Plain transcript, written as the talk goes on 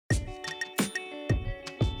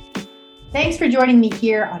Thanks for joining me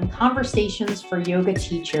here on Conversations for Yoga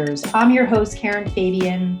Teachers. I'm your host, Karen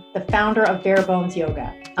Fabian, the founder of Bare Bones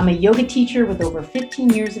Yoga. I'm a yoga teacher with over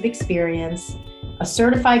 15 years of experience, a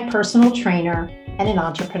certified personal trainer, and an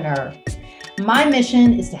entrepreneur. My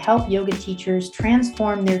mission is to help yoga teachers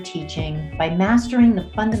transform their teaching by mastering the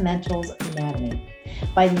fundamentals of anatomy.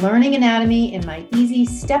 By learning anatomy in my easy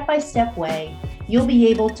step-by-step way, you'll be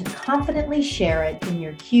able to confidently share it in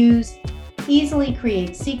your cues, easily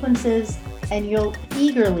create sequences, and you'll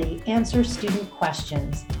eagerly answer student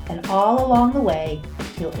questions. And all along the way,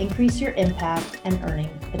 you'll increase your impact and earning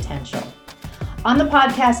potential. On the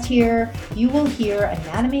podcast here, you will hear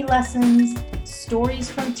anatomy lessons, stories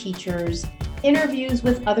from teachers, interviews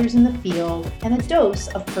with others in the field, and a dose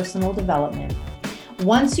of personal development.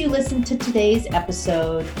 Once you listen to today's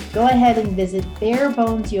episode, go ahead and visit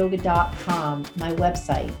barebonesyoga.com, my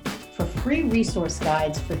website, for free resource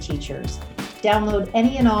guides for teachers. Download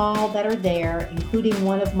any and all that are there, including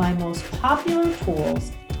one of my most popular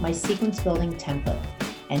tools, my sequence building template.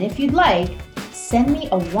 And if you'd like, send me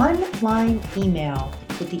a one-line email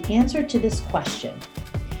with the answer to this question.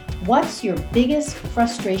 What's your biggest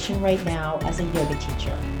frustration right now as a yoga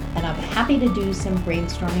teacher? And I'm happy to do some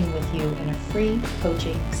brainstorming with you in a free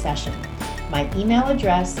coaching session. My email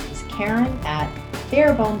address is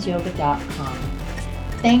karen@barebonesyoga.com.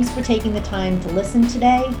 Thanks for taking the time to listen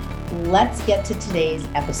today. Let's get to today's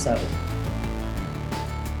episode.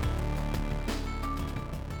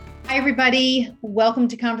 Hi, everybody. Welcome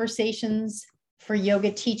to Conversations for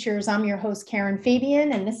Yoga Teachers. I'm your host, Karen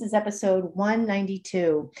Fabian, and this is episode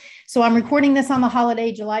 192. So I'm recording this on the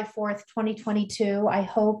holiday, July 4th, 2022. I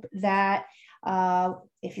hope that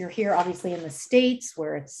if you're here, obviously in the States,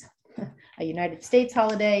 where it's a United States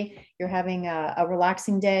holiday, you're having a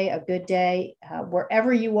relaxing day, a good day,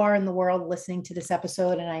 wherever you are in the world listening to this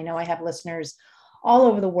episode. And I know I have listeners all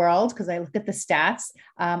over the world because I look at the stats.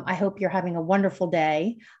 I hope you're having a wonderful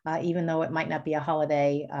day, even though it might not be a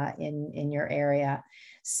holiday in your area.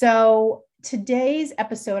 So today's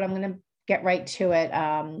episode, I'm going to get right to it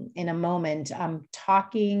in a moment.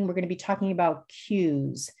 We're going to be talking about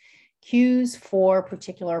cues for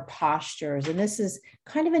particular postures. And this is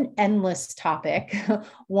kind of an endless topic,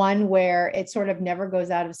 one where it sort of never goes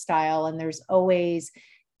out of style. And there's always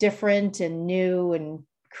different and new and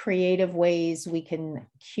creative ways we can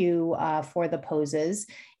cue for the poses.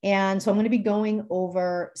 And so I'm going to be going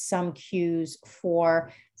over some cues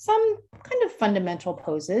for some kind of fundamental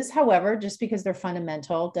poses. However, just because they're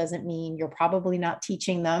fundamental doesn't mean you're probably not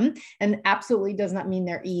teaching them, and absolutely does not mean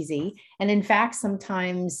they're easy. And in fact,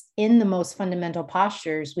 sometimes in the most fundamental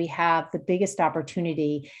postures, we have the biggest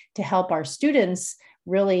opportunity to help our students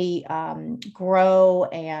really grow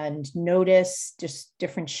and notice just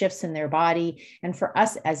different shifts in their body. And for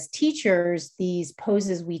us as teachers, these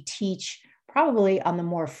poses we teach probably on the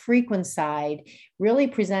more frequent side really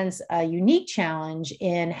presents a unique challenge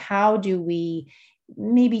in how do we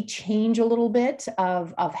maybe change a little bit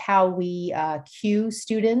of how we cue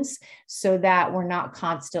students so that we're not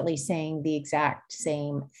constantly saying the exact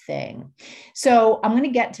same thing. So I'm going to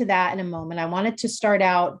get to that in a moment. I wanted to start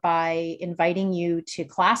out by inviting you to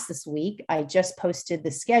class this week. I just posted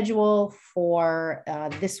the schedule for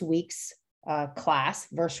this week's class,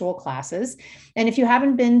 virtual classes. And if you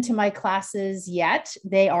haven't been to my classes yet,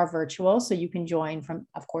 they are virtual. So you can join from,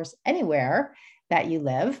 of course, anywhere that you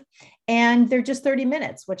live. And they're just 30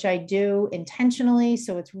 minutes, which I do intentionally.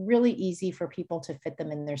 So it's really easy for people to fit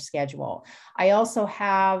them in their schedule. I also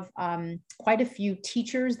have quite a few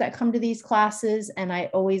teachers that come to these classes, and I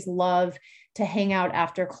always love to hang out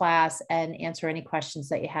after class and answer any questions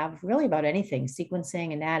that you have really about anything,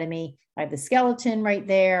 sequencing, anatomy. I have the skeleton right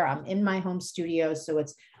there. I'm in my home studio, so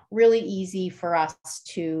it's really easy for us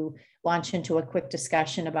to launch into a quick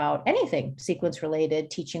discussion about anything sequence related,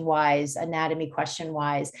 teaching wise, anatomy question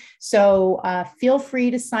wise. So feel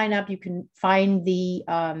free to sign up. You can find the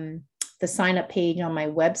sign up page on my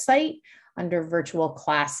website under virtual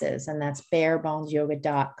classes, and that's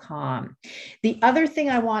barebonesyoga.com. The other thing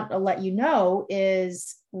I want to let you know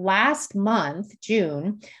is last month,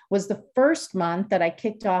 June, was the first month that I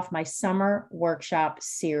kicked off my summer workshop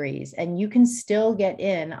series. And you can still get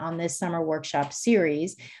in on this summer workshop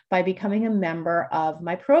series by becoming a member of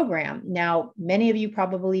my program. Now, many of you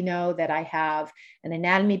probably know that I have an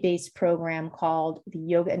anatomy-based program called the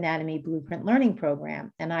Yoga Anatomy Blueprint Learning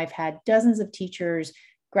Program. And I've had dozens of teachers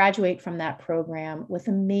graduate from that program with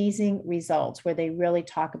amazing results where they really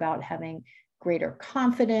talk about having greater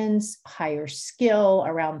confidence, higher skill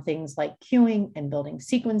around things like cueing and building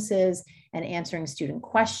sequences and answering student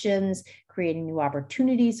questions, creating new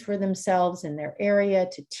opportunities for themselves in their area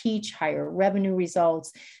to teach, higher revenue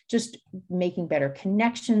results, just making better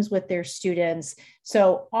connections with their students.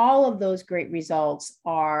 So all of those great results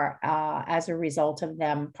are as a result of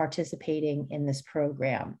them participating in this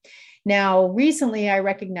program. Now, recently I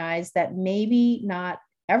recognized that maybe not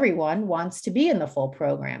everyone wants to be in the full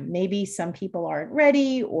program. Maybe some people aren't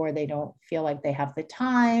ready, or they don't feel like they have the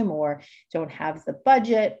time, or don't have the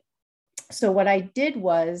budget. So what I did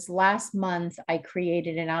was last month, I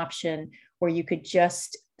created an option where you could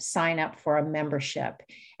just sign up for a membership.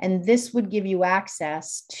 And this would give you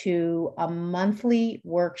access to a monthly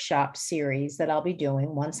workshop series that I'll be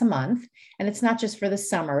doing once a month. And it's not just for the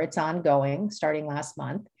summer, it's ongoing starting last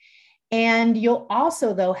month. And you'll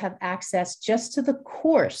also, though, have access just to the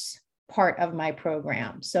course part of my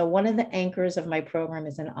program. So one of the anchors of my program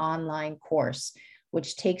is an online course,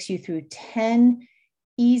 which takes you through 10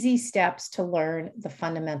 easy steps to learn the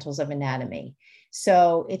fundamentals of anatomy.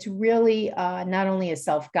 So it's really not only a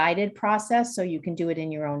self-guided process, so you can do it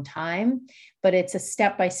in your own time, but it's a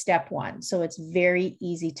step-by-step one. So it's very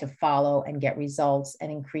easy to follow and get results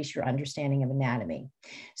and increase your understanding of anatomy.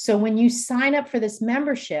 So when you sign up for this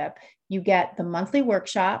membership, you get the monthly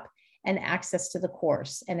workshop and access to the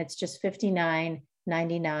course. And it's just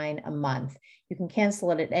 $59.99 a month. You can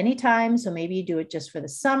cancel it at any time. So maybe you do it just for the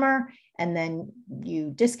summer and then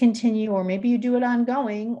you discontinue, or maybe you do it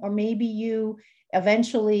ongoing, or maybe you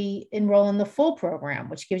eventually enroll in the full program,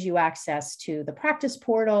 which gives you access to the practice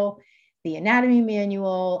portal, the anatomy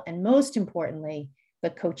manual, and most importantly, the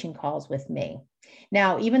coaching calls with me.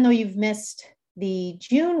 Now, even though you've missed the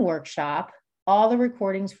June workshop, all the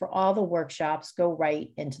recordings for all the workshops go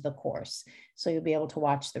right into the course. So you'll be able to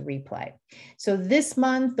watch the replay. So this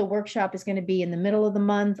month, the workshop is going to be in the middle of the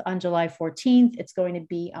month on July 14th. It's going to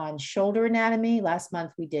be on shoulder anatomy. Last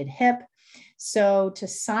month we did hip. So to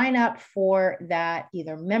sign up for that,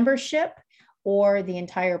 either membership or the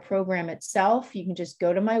entire program itself, you can just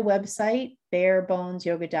go to my website,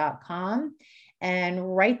 barebonesyoga.com.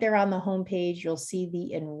 And right there on the homepage, you'll see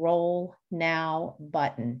the Enroll Now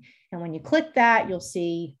button. And when you click that, you'll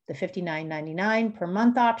see the $59.99 per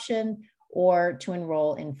month option, or to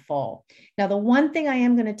enroll in full. Now, the one thing I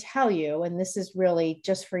am going to tell you, and this is really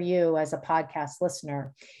just for you as a podcast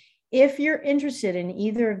listener, if you're interested in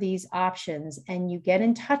either of these options and you get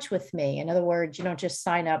in touch with me, in other words, you don't just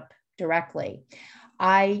sign up directly,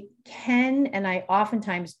 I can, and I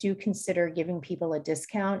oftentimes do consider giving people a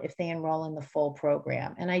discount if they enroll in the full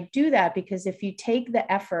program. And I do that because if you take the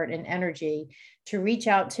effort and energy to reach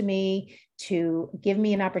out to me, to give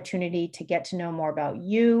me an opportunity to get to know more about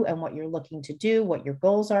you and what you're looking to do, what your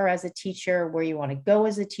goals are as a teacher, where you want to go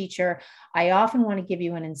as a teacher, I often want to give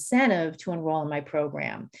you an incentive to enroll in my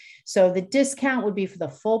program. So the discount would be for the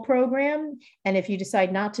full program. And if you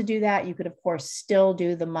decide not to do that, you could, of course, still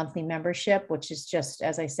do the monthly membership, which is just,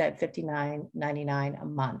 as I said, $59.99 a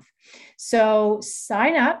month. So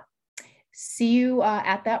sign up. See you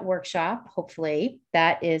at that workshop, hopefully.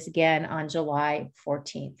 That is again on July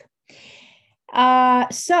 14th.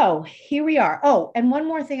 So here we are. Oh, and one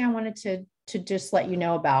more thing I wanted to just let you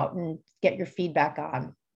know about and get your feedback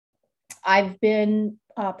on. I've been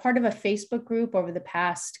part of a Facebook group over the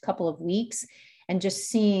past couple of weeks and just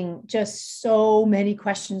seeing just so many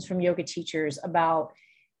questions from yoga teachers about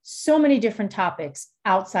so many different topics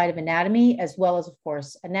outside of anatomy, as well as, of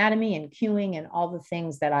course, anatomy and cueing and all the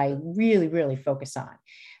things that I really, really focus on.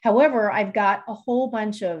 However, I've got a whole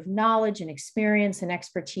bunch of knowledge and experience and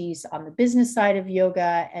expertise on the business side of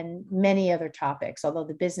yoga and many other topics, although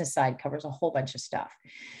the business side covers a whole bunch of stuff.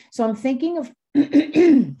 So I'm thinking of,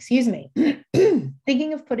 excuse me,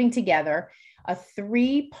 thinking of putting together a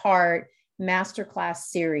 3-part masterclass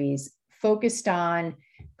series focused on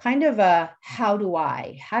kind of a how do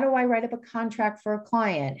I write up a contract for a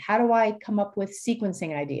client? How do I come up with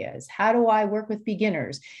sequencing ideas? How do I work with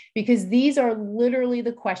beginners? Because these are literally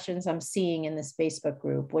the questions I'm seeing in this Facebook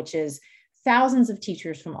group, which is thousands of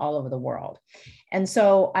teachers from all over the world. And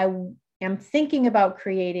so I am thinking about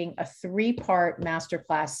creating a 3-part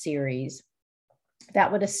masterclass series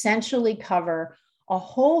that would essentially cover a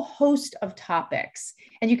whole host of topics.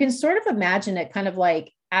 And you can sort of imagine it kind of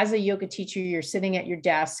like, as a yoga teacher, you're sitting at your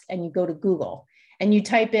desk and you go to Google and you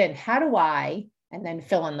type in, how do I, and then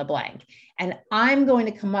fill in the blank. And I'm going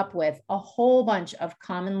to come up with a whole bunch of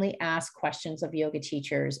commonly asked questions of yoga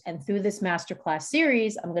teachers. And through this masterclass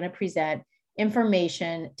series, I'm going to present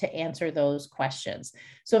information to answer those questions.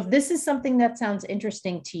 So if this is something that sounds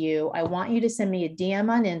interesting to you, I want you to send me a DM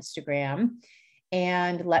on Instagram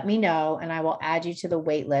and let me know, and I will add you to the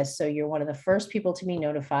wait list. So you're one of the first people to be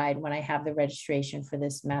notified when I have the registration for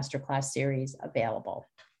this masterclass series available.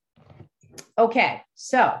 Okay,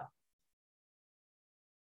 so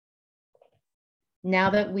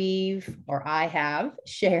now that I have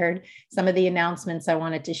shared some of the announcements I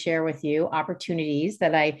wanted to share with you, opportunities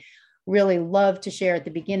that I really love to share at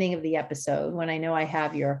the beginning of the episode when I know I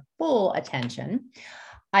have your full attention,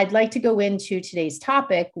 I'd like to go into today's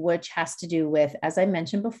topic, which has to do with, as I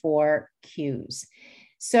mentioned before, cues.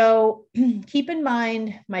 So keep in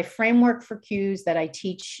mind, my framework for cues that I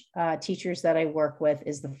teach teachers that I work with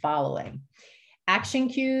is the following: action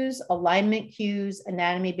cues, alignment cues,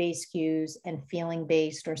 anatomy-based cues, and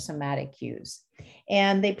feeling-based or somatic cues.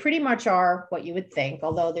 And they pretty much are what you would think,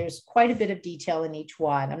 although there's quite a bit of detail in each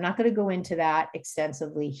one. I'm not going to go into that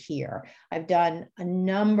extensively here. I've done a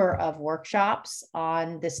number of workshops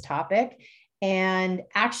on this topic. And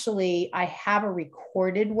actually, I have a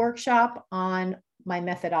recorded workshop on my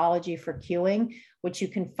methodology for cueing, which you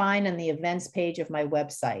can find on the events page of my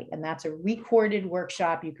website. And that's a recorded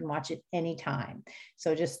workshop. You can watch it anytime.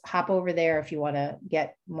 So just hop over there if you want to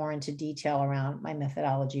get more into detail around my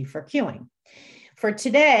methodology for cueing. For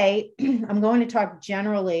today, I'm going to talk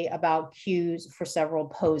generally about cues for several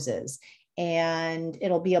poses. And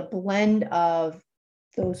it'll be a blend of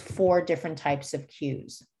those 4 different types of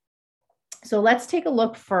cues. So let's take a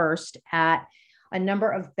look first at a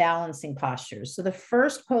number of balancing postures. So the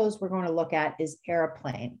first pose we're going to look at is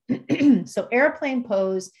airplane. So airplane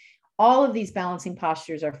pose, all of these balancing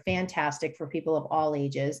postures are fantastic for people of all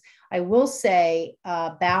ages. I will say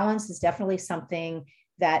balance is definitely something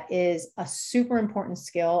that is a super important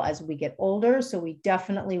skill as we get older. So we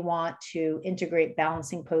definitely want to integrate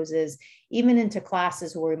balancing poses even into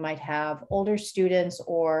classes where we might have older students,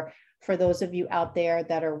 or for those of you out there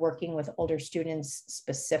that are working with older students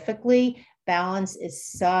specifically, balance is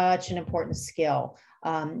such an important skill.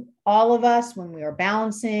 All of us, when we are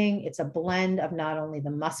balancing, it's a blend of not only the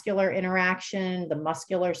muscular interaction, the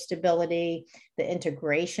muscular stability, the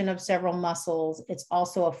integration of several muscles. It's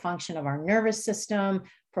also a function of our nervous system,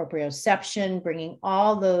 proprioception, bringing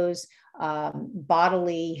all those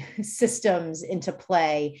bodily systems into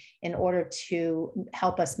play in order to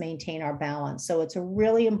help us maintain our balance. So it's a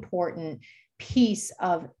really important piece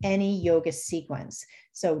of any yoga sequence.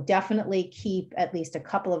 So definitely keep at least a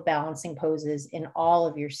couple of balancing poses in all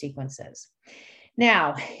of your sequences.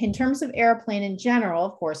 Now, in terms of airplane in general,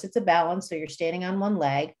 of course, it's a balance. So you're standing on one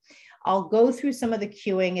leg. I'll go through some of the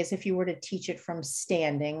cueing as if you were to teach it from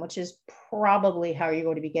standing, which is probably how you're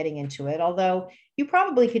going to be getting into it. Although you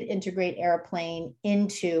probably could integrate airplane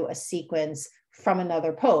into a sequence from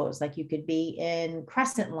another pose, like you could be in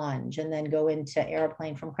crescent lunge and then go into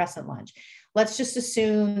airplane from crescent lunge. Let's just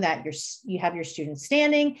assume that you have your students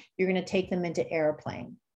standing, you're going to take them into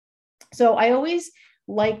airplane. So I always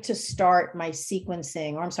like to start my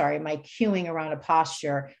sequencing, or I'm sorry, my cueing around a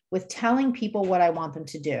posture with telling people what I want them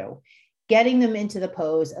to do, getting them into the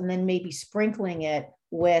pose, and then maybe sprinkling it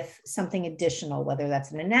with something additional, whether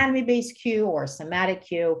that's an anatomy-based cue or a somatic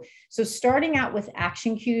cue. So starting out with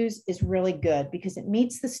action cues is really good because it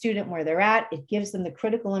meets the student where they're at. It gives them the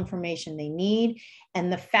critical information they need.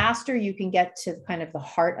 And the faster you can get to kind of the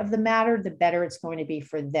heart of the matter, the better it's going to be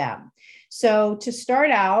for them. So to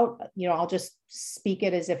start out, I'll just speak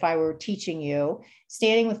it as if I were teaching you.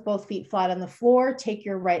 Standing with both feet flat on the floor, take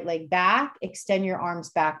your right leg back, extend your arms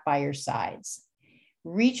back by your sides.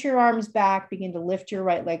 Reach your arms back, begin to lift your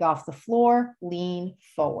right leg off the floor, lean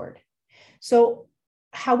forward. So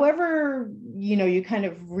however, you kind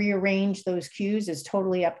of rearrange those cues is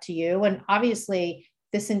totally up to you. And obviously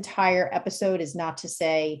this entire episode is not to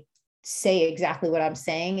say exactly what I'm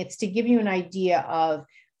saying. It's to give you an idea of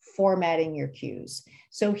formatting your cues.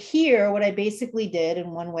 So here, what I basically did in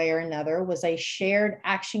one way or another was I shared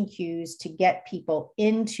action cues to get people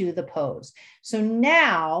into the pose. So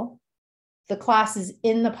now the class is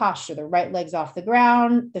in the posture, the right leg's off the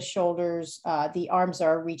ground, the shoulders, the arms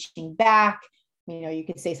are reaching back. You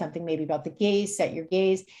could say something maybe about the gaze, set your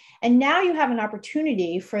gaze. And now you have an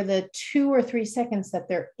opportunity for the 2 or 3 seconds that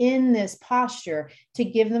they're in this posture to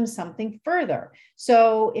give them something further.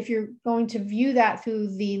 So if you're going to view that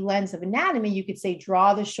through the lens of anatomy, you could say,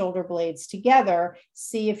 draw the shoulder blades together,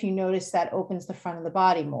 see if you notice that opens the front of the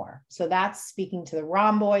body more. So that's speaking to the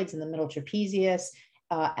rhomboids and the middle trapezius,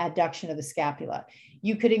 adduction of the scapula.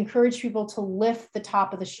 You could encourage people to lift the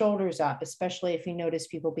top of the shoulders up, especially if you notice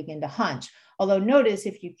people begin to hunch. Although notice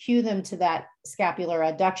if you cue them to that scapular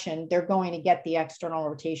adduction, they're going to get the external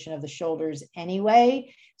rotation of the shoulders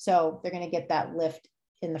anyway. So they're going to get that lift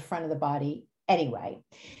in the front of the body anyway.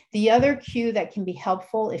 The other cue that can be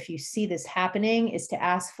helpful if you see this happening is to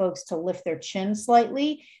ask folks to lift their chin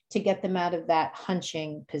slightly to get them out of that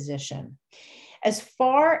hunching position. As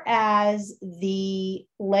far as the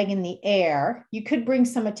leg in the air, you could bring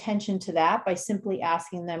some attention to that by simply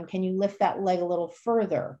asking them, can you lift that leg a little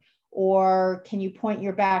further? Or can you point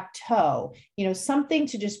your back toe? You know, something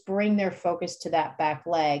to just bring their focus to that back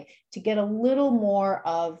leg to get a little more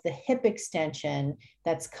of the hip extension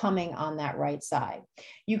that's coming on that right side.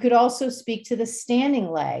 You could also speak to the standing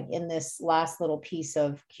leg in this last little piece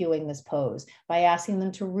of cueing this pose by asking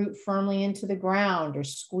them to root firmly into the ground or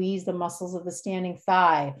squeeze the muscles of the standing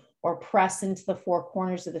thigh or press into the four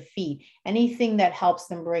corners of the feet, anything that helps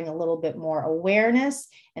them bring a little bit more awareness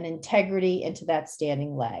and integrity into that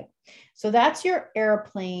standing leg. So that's your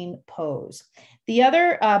airplane pose. The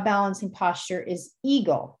other balancing posture is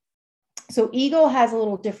eagle. So eagle has a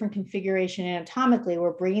little different configuration anatomically.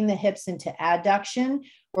 We're bringing the hips into adduction.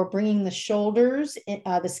 We're bringing the shoulders,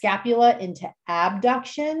 the scapula into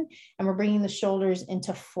abduction, and we're bringing the shoulders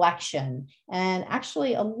into flexion. And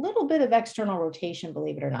actually a little bit of external rotation,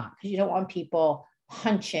 believe it or not, because you don't want people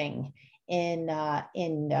hunching in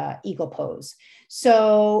eagle pose.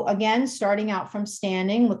 So again, starting out from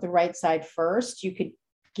standing with the right side first, you could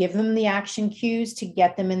give them the action cues to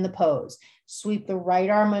get them in the pose. Sweep the right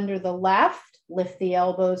arm under the left, lift the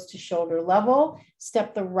elbows to shoulder level,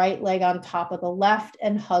 step the right leg on top of the left,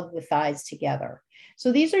 and hug the thighs together.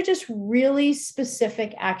 So these are just really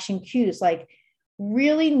specific action cues. Like,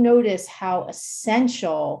 really notice how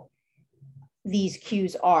essential these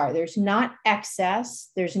cues are. There's not excess.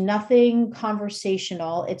 There's nothing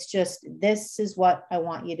conversational. It's just, this is what I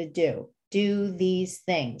want you to do. Do these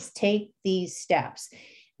things. Take these steps.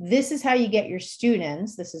 This is how you get your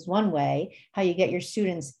students, this is one way, how you get your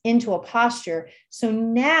students into a posture. So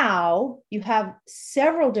now you have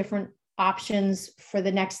several different options for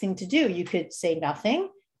the next thing to do. You could say nothing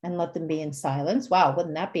and let them be in silence. Wow,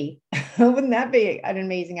 wouldn't that be, wouldn't that be an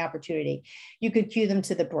amazing opportunity? You could cue them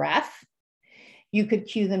to the breath. You could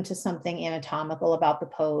cue them to something anatomical about the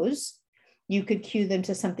pose. You could cue them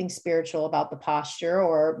to something spiritual about the posture,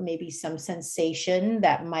 or maybe some sensation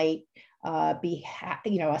that might be,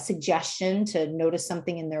 a suggestion to notice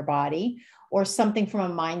something in their body, or something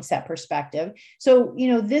from a mindset perspective. So,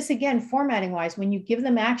 this again, formatting wise, when you give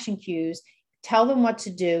them action cues, tell them what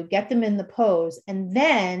to do, get them in the pose, and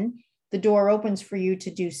then the door opens for you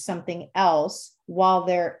to do something else while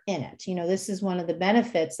they're in it. This is one of the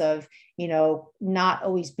benefits of, not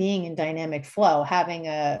always being in dynamic flow, having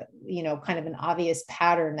a, kind of an obvious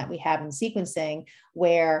pattern that we have in sequencing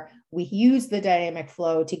where we use the dynamic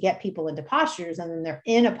flow to get people into postures, and then they're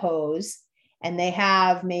in a pose and they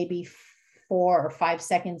have maybe 4 or 5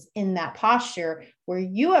 seconds in that posture where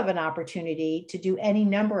you have an opportunity to do any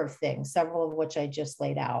number of things, several of which I just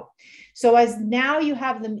laid out. So as now you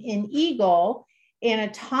have them in eagle,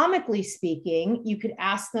 anatomically speaking, you could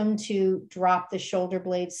ask them to drop the shoulder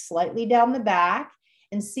blades slightly down the back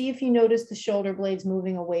and see if you notice the shoulder blades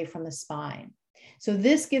moving away from the spine. So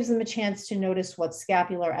this gives them a chance to notice what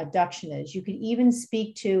scapular adduction is. You could even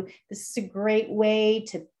speak to, this is a great way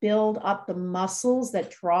to build up the muscles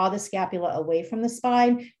that draw the scapula away from the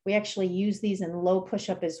spine. We actually use these in low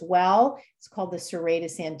push-up as well. It's called the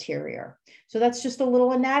serratus anterior. So that's just a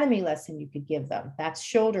little anatomy lesson you could give them. That's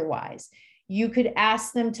shoulder-wise. You could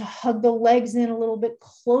ask them to hug the legs in a little bit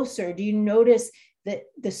closer. Do you notice that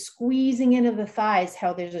the squeezing in of the thighs,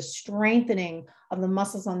 how there's a strengthening of the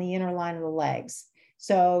muscles on the inner line of the legs?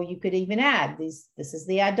 So you could even add these, this is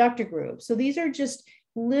the adductor group. So these are just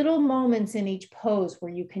little moments in each pose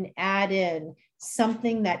where you can add in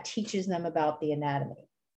something that teaches them about the anatomy.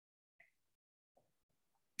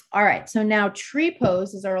 All right, so now tree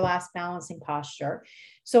pose is our last balancing posture.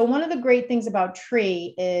 So one of the great things about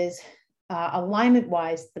tree is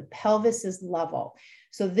alignment-wise, the pelvis is level.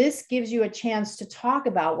 So this gives you a chance to talk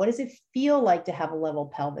about, what does it feel like to have a level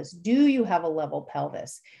pelvis? Do you have a level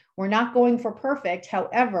pelvis? We're not going for perfect.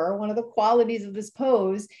 However, one of the qualities of this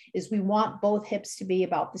pose is we want both hips to be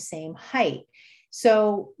about the same height.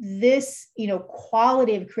 So this,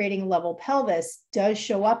 quality of creating a level pelvis does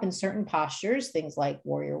show up in certain postures, things like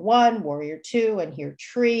warrior 1, warrior 2, and here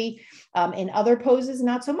tree. In other poses,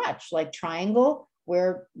 not so much, like triangle,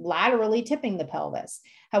 we're laterally tipping the pelvis.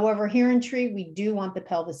 However, here in tree, we do want the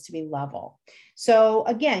pelvis to be level. So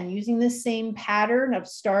again, using this same pattern of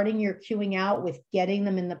starting your cueing out with getting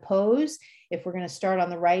them in the pose. If we're going to start on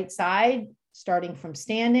the right side, starting from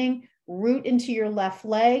standing, root into your left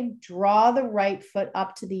leg, draw the right foot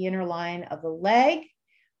up to the inner line of the leg,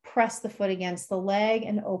 press the foot against the leg,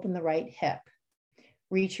 and open the right hip.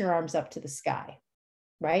 Reach your arms up to the sky,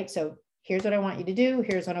 right? So here's what I want you to do.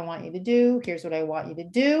 Here's what I want you to do. Here's what I want you to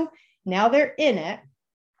do. Now they're in it.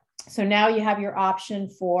 So now you have your option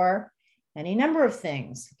for any number of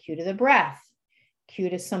things. Cue to the breath. cue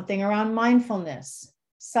to something around mindfulness,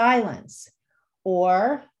 silence,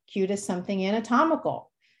 or cue to something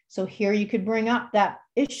anatomical. So here you could bring up that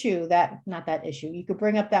issue, you could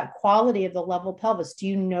bring up that quality of the level pelvis. Do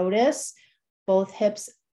you notice both hips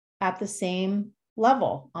at the same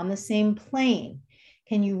level, on the same plane?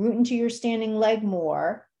 Can you root into your standing leg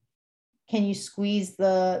more? Can you squeeze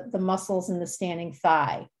the muscles in the standing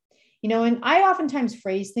thigh? And I oftentimes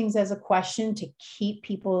phrase things as a question to keep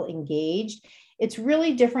people engaged. It's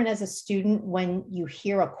really different as a student when you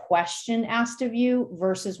hear a question asked of you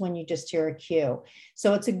versus when you just hear a cue.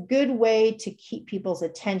 So it's a good way to keep people's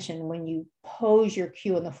attention when you pose your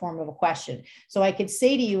cue in the form of a question. So I could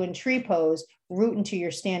say to you in tree pose, root into your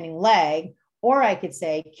standing leg, or I could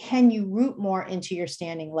say, can you root more into your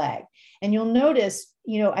standing leg? And you'll notice,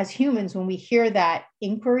 as humans, when we hear that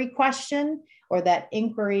inquiry question or that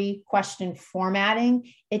inquiry question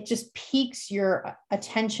formatting, it just piques your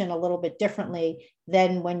attention a little bit differently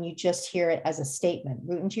than when you just hear it as a statement.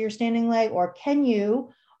 Root into your standing leg, or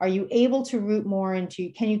are you able to root more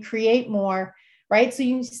into, can you create more, right? So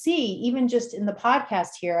you see, even just in the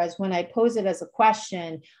podcast here, as when I pose it as a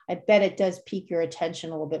question, I bet it does pique your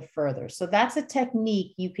attention a little bit further. So that's a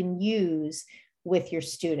technique you can use with your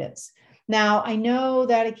students. Now, I know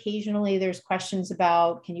that occasionally there's questions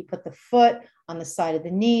about, can you put the foot on the side of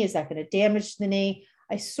the knee? Is that going to damage the knee?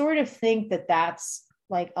 I sort of think that that's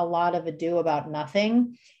like a lot of ado about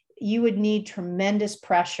nothing. You would need tremendous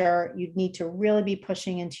pressure. You'd need to really be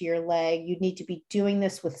pushing into your leg. You'd need to be doing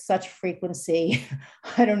this with such frequency,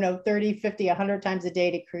 30, 50, 100 times a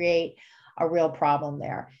day to create a real problem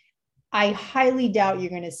there. I highly doubt you're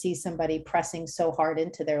going to see somebody pressing so hard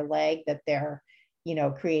into their leg that they're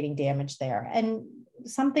creating damage there. And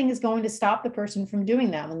something is going to stop the person from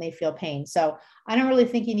doing that when they feel pain. So I don't really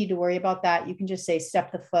think you need to worry about that. You can just say,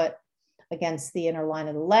 step the foot against the inner line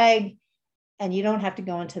of the leg. And you don't have to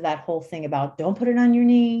go into that whole thing about don't put it on your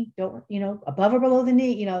knee, don't, above or below the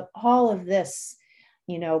knee, all of this,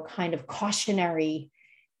 kind of cautionary,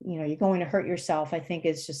 you're going to hurt yourself, I think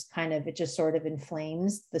is just it just sort of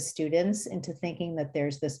inflames the students into thinking that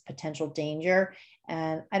there's this potential danger.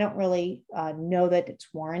 And I don't really know that it's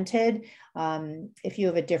warranted. If you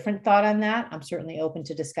have a different thought on that, I'm certainly open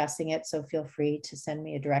to discussing it. So feel free to send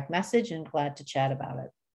me a direct message and glad to chat about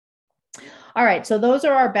it. All right, so those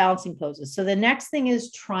are our balancing poses. So the next thing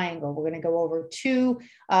is triangle. We're going to go over two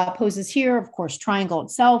poses here, of course, triangle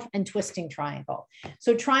itself and twisting triangle.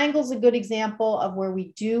 So triangle is a good example of where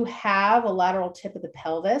we do have a lateral tip of the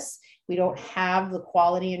pelvis. We don't have the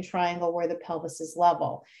quality in triangle where the pelvis is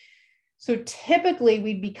level. So typically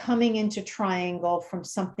we'd be coming into triangle from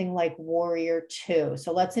something like warrior two.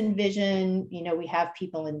 So let's envision, we have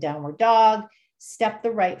people in downward dog. Step the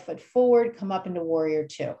right foot forward, come up into warrior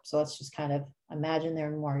two. So let's just kind of imagine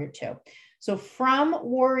they're in warrior two. So from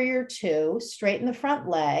warrior two, straighten the front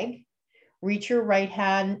leg, reach your right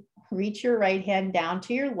hand down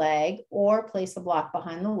to your leg or place a block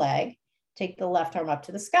behind the leg. Take the left arm up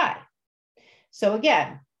to the sky. So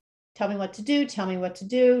again, tell me what to do, tell me what to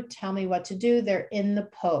do, tell me what to do. They're in the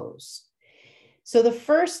pose. So the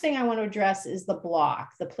first thing I want to address is the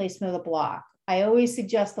block, the placement of the block. I always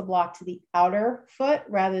suggest the block to the outer foot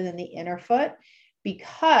rather than the inner foot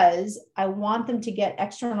because I want them to get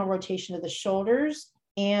external rotation of the shoulders,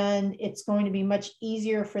 and it's going to be much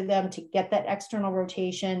easier for them to get that external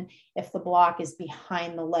rotation if the block is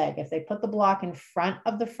behind the leg. If they put the block in front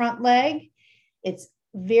of the front leg, it's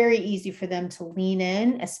very easy for them to lean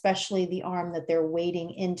in, especially the arm that they're wading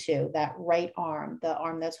into, that right arm, the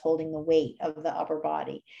arm that's holding the weight of the upper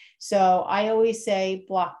body. So I always say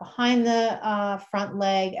block behind the front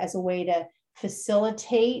leg as a way to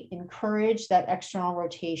facilitate, encourage that external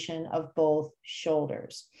rotation of both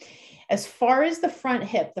shoulders. As far as the front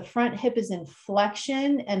hip is in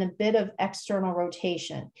flexion and a bit of external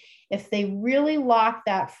rotation. If they really lock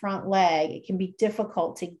that front leg, it can be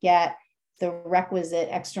difficult to get the requisite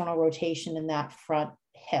external rotation in that front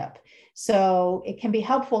hip. So it can be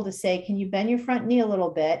helpful to say, can you bend your front knee a little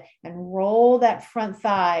bit and roll that front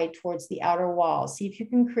thigh towards the outer wall? See if you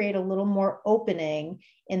can create a little more opening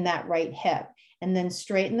in that right hip, and then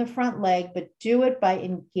straighten the front leg, but do it by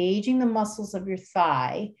engaging the muscles of your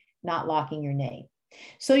thigh, not locking your knee.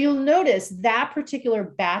 So you'll notice that particular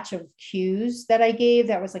batch of cues that I gave,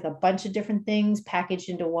 that was like a bunch of different things packaged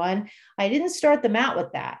into one. I didn't start them out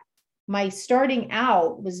with that. My starting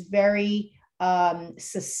out was very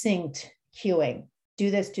succinct cueing.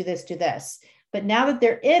 Do this, do this, do this. But now that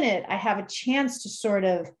they're in it, I have a chance to sort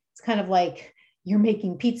of, it's kind of like you're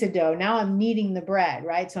making pizza dough. Now I'm kneading the bread,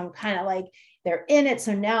 right? So I'm kind of like, they're in it.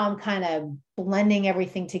 So now I'm kind of blending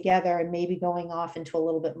everything together and maybe going off into a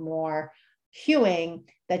little bit more cueing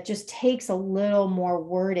that just takes a little more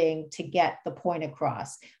wording to get the point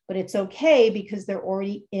across. But it's okay because they're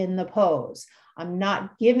already in the pose. I'm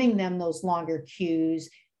not giving them those longer cues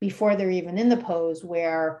before they're even in the pose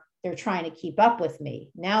where they're trying to keep up with me.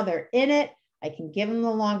 Now they're in it. I can give them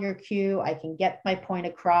the longer cue. I can get my point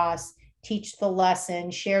across, teach the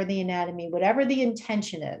lesson, share the anatomy, whatever the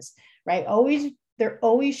intention is, right? There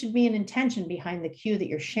always should be an intention behind the cue that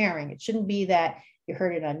you're sharing. It shouldn't be that you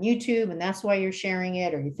heard it on YouTube and that's why you're sharing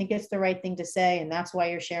it, or you think it's the right thing to say and that's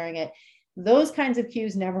why you're sharing it. Those kinds of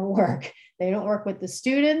cues never work. They don't work with the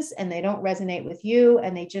students and they don't resonate with you,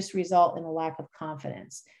 and they just result in a lack of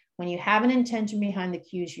confidence. When you have an intention behind the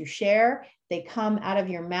cues you share, they come out of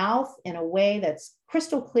your mouth in a way that's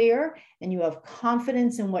crystal clear and you have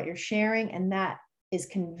confidence in what you're sharing, and that is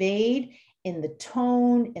conveyed in the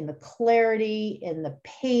tone, in the clarity, in the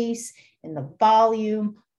pace, in the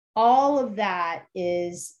volume. All of that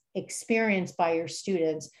is experienced by your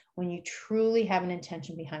students when you truly have an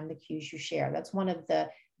intention behind the cues you share. That's one of the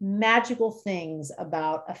magical things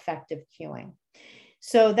about effective cueing.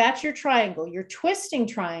 So that's your triangle, your twisting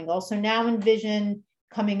triangle. So now envision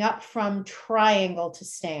coming up from triangle to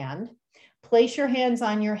stand. Place your hands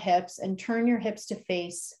on your hips and turn your hips to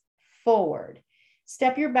face forward.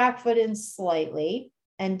 Step your back foot in slightly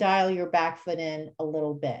and dial your back foot in a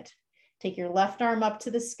little bit. Take your left arm up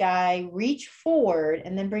to the sky, reach forward,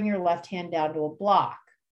 and then bring your left hand down to a block.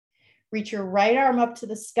 Reach your right arm up to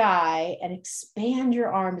the sky and expand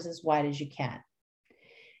your arms as wide as you can.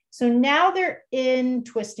 So now they're in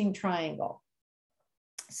twisting triangle.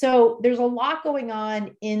 So there's a lot going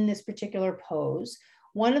on in this particular pose.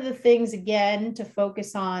 One of the things, again, to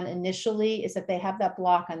focus on initially is that they have that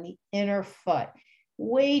block on the inner foot.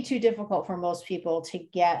 Way too difficult for most people to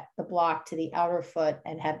get the block to the outer foot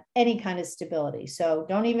and have any kind of stability. So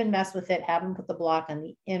don't even mess with it. Have them put the block on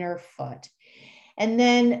the inner foot. And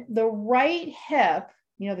then the right hip,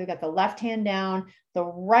 they've got the left hand down. The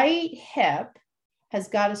right hip has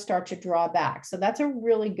got to start to draw back. So that's a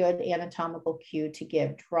really good anatomical cue to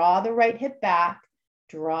give. Draw the right hip back,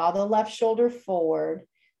 draw the left shoulder forward,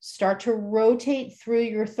 start to rotate through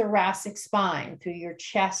your thoracic spine, through your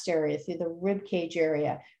chest area, through the rib cage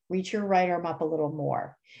area. Reach your right arm up a little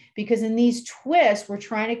more. Because in these twists, we're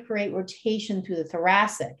trying to create rotation through the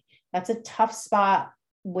thoracic. That's a tough spot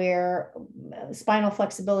where spinal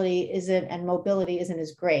flexibility isn't and mobility isn't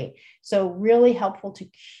as great. So really helpful to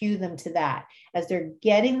cue them to that. As they're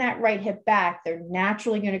getting that right hip back, they're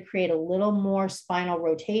naturally going to create a little more spinal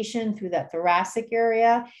rotation through that thoracic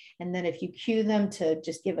area. And then if you cue them to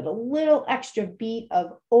just give it a little extra beat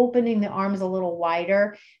of opening the arms a little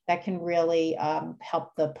wider, that can really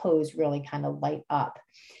help the pose really kind of light up.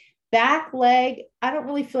 Back leg, I don't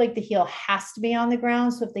really feel like the heel has to be on the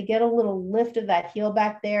ground. So if they get a little lift of that heel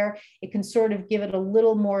back there, it can sort of give it a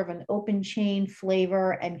little more of an open chain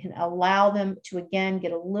flavor and can allow them to, again,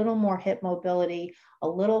 get a little more hip mobility, a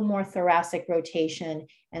little more thoracic rotation,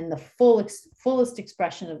 and the fullest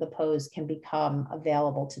expression of the pose can become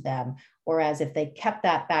available to them. Whereas if they kept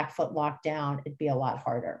that back foot locked down, it'd be a lot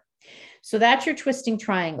harder. So that's your twisting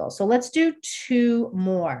triangle. So let's do two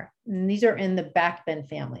more. And these are in the back bend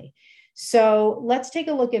family. So let's take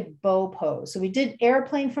a look at bow pose. So we did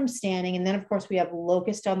airplane from standing, and then of course we have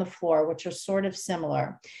locust on the floor, which are sort of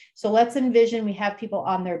similar. So let's envision we have people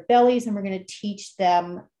on their bellies and we're going to teach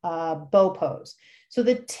them bow pose. So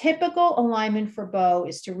the typical alignment for bow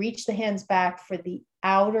is to reach the hands back for the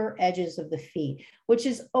outer edges of the feet, which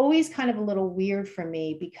is always kind of a little weird for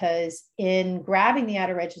me because in grabbing the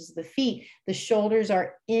outer edges of the feet, the shoulders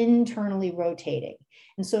are internally rotating.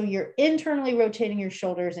 And so you're internally rotating your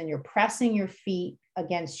shoulders and you're pressing your feet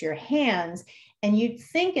against your hands. And you'd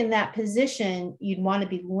think in that position, you'd want to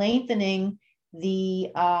be lengthening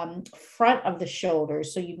the front of the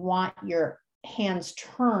shoulders. So you'd want your hands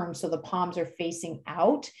turned so the palms are facing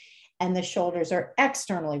out and the shoulders are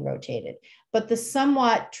externally rotated. But the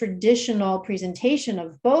somewhat traditional presentation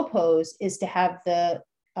of bow pose is to have the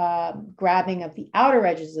grabbing of the outer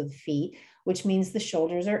edges of the feet, which means the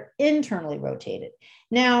shoulders are internally rotated.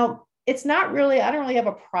 Now, it's not really, I don't really have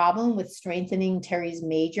a problem with strengthening teres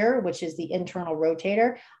major, which is the internal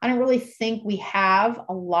rotator. I don't really think we have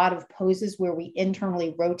a lot of poses where we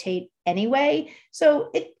internally rotate anyway. So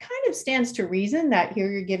it kind of stands to reason that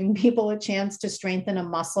here you're giving people a chance to strengthen a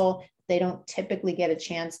muscle they don't typically get a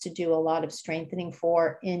chance to do a lot of strengthening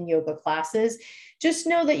for in yoga classes. Just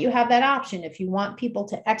know that you have that option. If you want people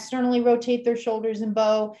to externally rotate their shoulders in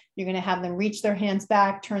bow, you're going to have them reach their hands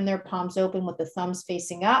back, turn their palms open with the thumbs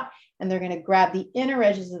facing up, and they're going to grab the inner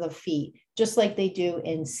edges of the feet, just like they do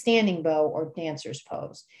in standing bow or dancer's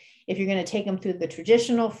pose. If you're going to take them through the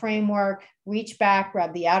traditional framework, reach back,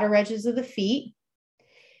 grab the outer edges of the feet,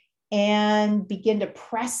 and begin to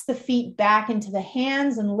press the feet back into the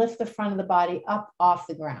hands and lift the front of the body up off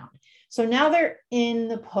the ground. So now they're in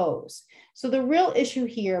the pose. So the real issue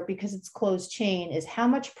here, because it's closed chain, is how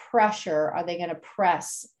much pressure are they going to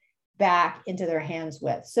press back into their hands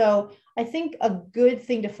with? So I think a good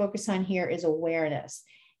thing to focus on here is awareness.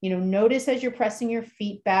 Notice as you're pressing your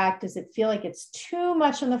feet back, does it feel like it's too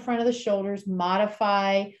much on the front of the shoulders?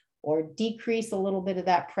 Modify or decrease a little bit of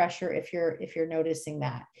that pressure if you're noticing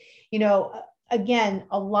that. Again,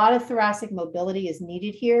 a lot of thoracic mobility is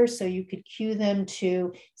needed here. So you could cue them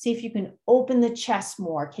to see if you can open the chest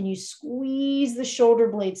more. Can you squeeze the shoulder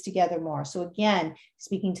blades together more? So again,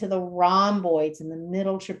 speaking to the rhomboids and the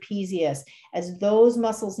middle trapezius, as those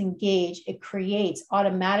muscles engage, it creates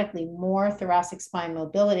automatically more thoracic spine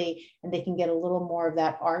mobility, and they can get a little more of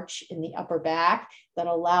that arch in the upper back that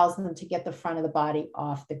allows them to get the front of the body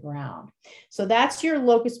off the ground. So that's your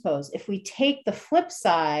locust pose. If we take the flip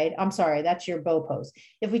side, that's your bow pose.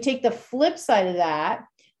 If we take the flip side of that,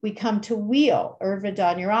 we come to wheel, Urdhva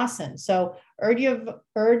Dhanurasana. So Urdhva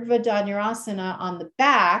Dhanurasana on the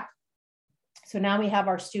back. So now we have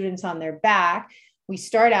our students on their back. We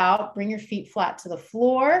start out, bring your feet flat to the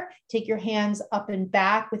floor, take your hands up and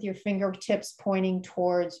back with your fingertips pointing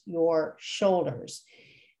towards your shoulders.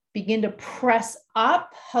 Begin to press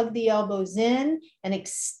up, hug the elbows in, and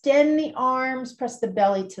extend the arms, press the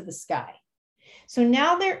belly to the sky. So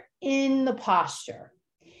now they're in the posture.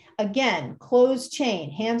 Again, closed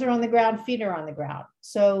chain, hands are on the ground, feet are on the ground.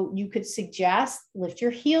 So you could suggest lift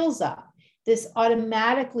your heels up. This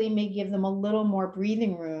automatically may give them a little more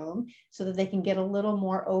breathing room so that they can get a little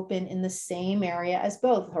more open in the same area as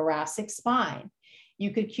both thoracic spine.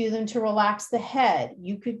 You could cue them to relax the head.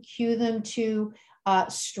 You could cue them to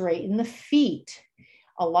straighten the feet.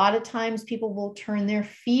 A lot of times people will turn their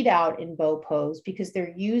feet out in bow pose because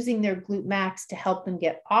they're using their glute max to help them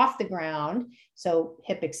get off the ground. So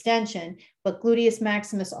hip extension, but gluteus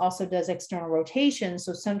maximus also does external rotation.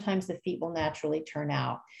 So sometimes the feet will naturally turn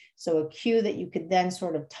out. So a cue that you could then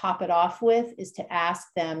sort of top it off with is to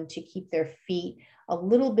ask them to keep their feet a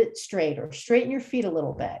little bit straight or straighten your feet a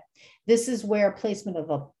little bit. This is where placement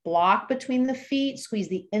of a block between the feet, squeeze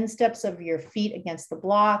the insteps of your feet against the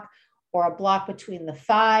block, or a block between the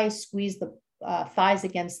thighs, squeeze the thighs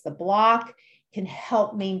against the block, can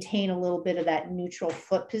help maintain a little bit of that neutral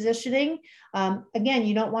foot positioning. Again,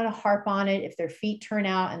 you don't want to harp on it. If their feet turn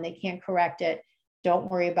out and they can't correct it,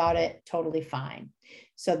 don't worry about it, totally fine.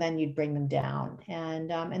 So then you'd bring them down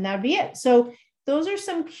and that would be it. So those are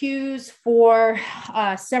some cues for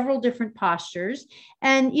several different postures.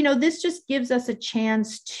 And, this just gives us a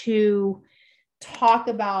chance to talk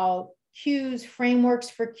about cues, frameworks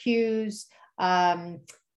for cues, the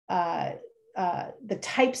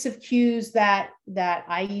types of cues that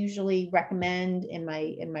I usually recommend in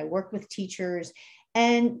my work with teachers,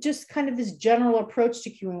 and just kind of this general approach to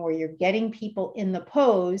cueing where you're getting people in the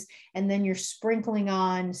pose and then you're sprinkling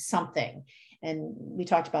on something. And we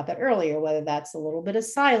talked about that earlier, whether that's a little bit of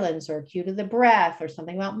silence or a cue to the breath or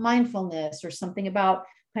something about mindfulness or something about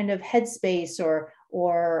kind of headspace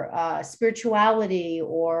or spirituality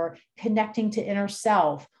or connecting to inner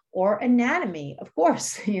self or anatomy, of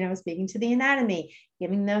course, speaking to the anatomy,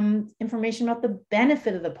 giving them information about the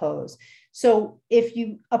benefit of the pose. So if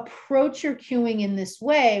you approach your cueing in this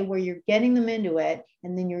way, where you're getting them into it,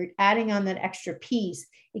 and then you're adding on that extra piece,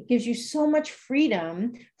 it gives you so much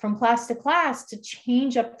freedom from class to class to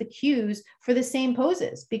change up the cues for the same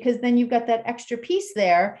poses, because then you've got that extra piece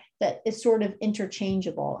there that is sort of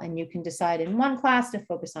interchangeable. And you can decide in one class to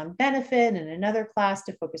focus on benefit and another class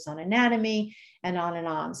to focus on anatomy and on and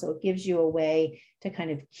on. So it gives you a way to kind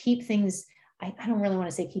of keep things, I don't really want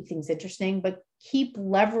to say keep things interesting, but keep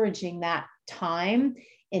leveraging that time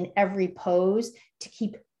in every pose to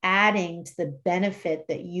keep adding to the benefit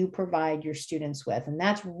that you provide your students with. And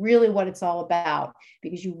that's really what it's all about,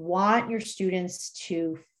 because you want your students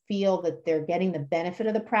to feel that they're getting the benefit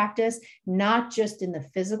of the practice, not just in the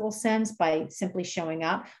physical sense by simply showing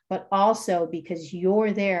up, but also because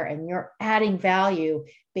you're there and you're adding value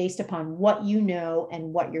based upon what you know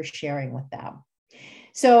and what you're sharing with them.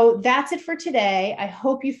 So that's it for today. I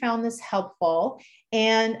hope you found this helpful.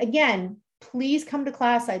 And again, please come to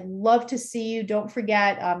class. I'd love to see you. Don't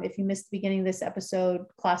forget, if you missed the beginning of this episode,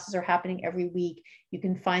 classes are happening every week. You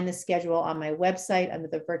can find the schedule on my website under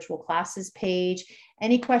the virtual classes page.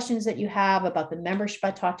 Any questions that you have about the membership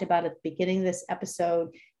I talked about at the beginning of this episode,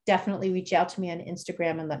 definitely reach out to me on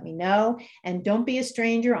Instagram and let me know. And don't be a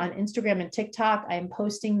stranger on Instagram and TikTok. I am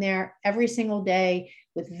posting there every single day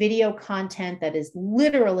with video content that is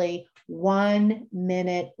literally 1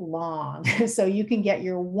 minute long. So you can get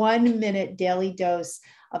your 1 minute daily dose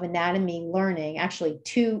of anatomy learning, actually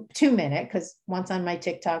two minute, because once on my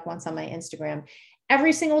TikTok, once on my Instagram,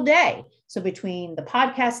 every single day. So between the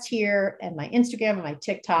podcast here and my Instagram and my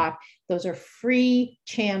TikTok, those are free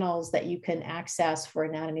channels that you can access for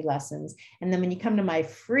anatomy lessons. And then when you come to my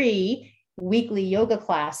free weekly yoga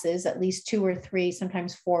classes, at least 2 or 3,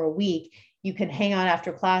 sometimes 4 a week, you can hang out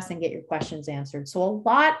after class and get your questions answered. So a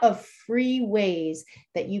lot of free ways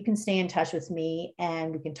that you can stay in touch with me,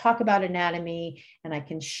 and we can talk about anatomy, and I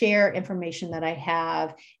can share information that I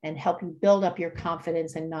have and help you build up your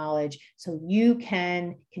confidence and knowledge so you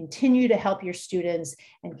can continue to help your students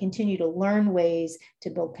and continue to learn ways to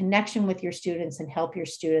build connection with your students and help your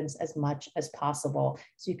students as much as possible.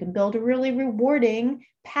 So you can build a really rewarding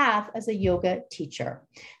path as a yoga teacher.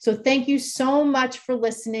 So thank you so much for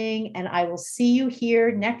listening, and I will see you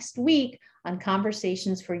here next week on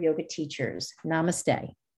Conversations for Yoga Teachers.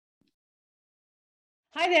 Namaste.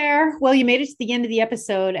 Hi there. Well, you made it to the end of the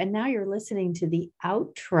episode, and now you're listening to the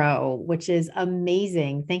outro, which is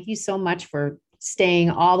amazing. Thank you so much for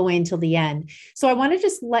staying all the way until the end. So I want to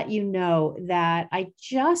just let you know that I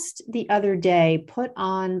just the other day put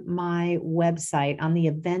on my website on the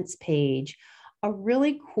events page a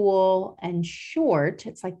really cool and short,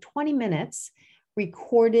 it's like 20 minutes,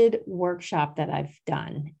 recorded workshop that I've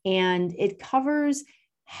done. And it covers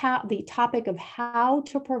the topic of how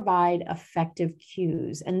to provide effective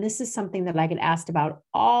cues. And this is something that I get asked about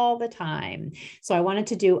all the time. So I wanted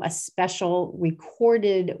to do a special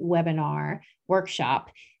recorded webinar workshop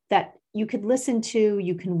that you could listen to,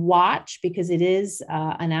 you can watch, because it is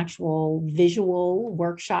an actual visual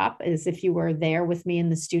workshop, as if you were there with me in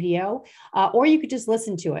the studio, or you could just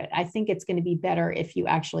listen to it. I think it's going to be better if you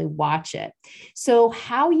actually watch it. So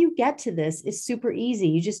how you get to this is super easy.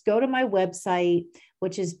 You just go to my website,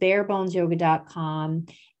 which is barebonesyoga.com.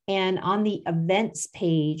 And on the events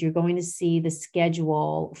page, you're going to see the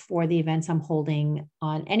schedule for the events I'm holding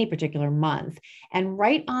on any particular month. And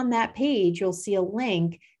right on that page, you'll see a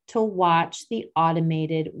link to watch the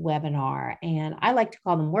automated webinar. And I like to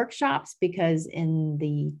call them workshops because in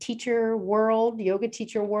the teacher world, yoga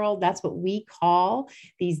teacher world, that's what we call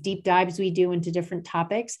these deep dives we do into different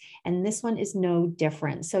topics. And this one is no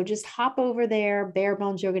different. So just hop over there,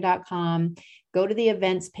 barebonesyoga.com, go to the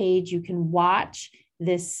events page. You can watch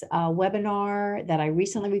this webinar that I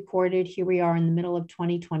recently recorded. Here we are in the middle of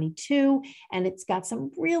 2022, and it's got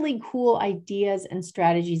some really cool ideas and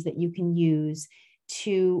strategies that you can use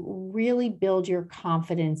to really build your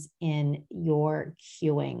confidence in your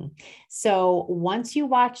cueing. So once you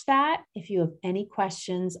watch that, if you have any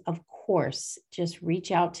questions, of course, just reach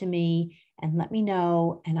out to me and let me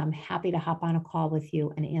know, and I'm happy to hop on a call with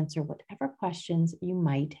you and answer whatever questions you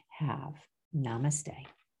might have. Namaste.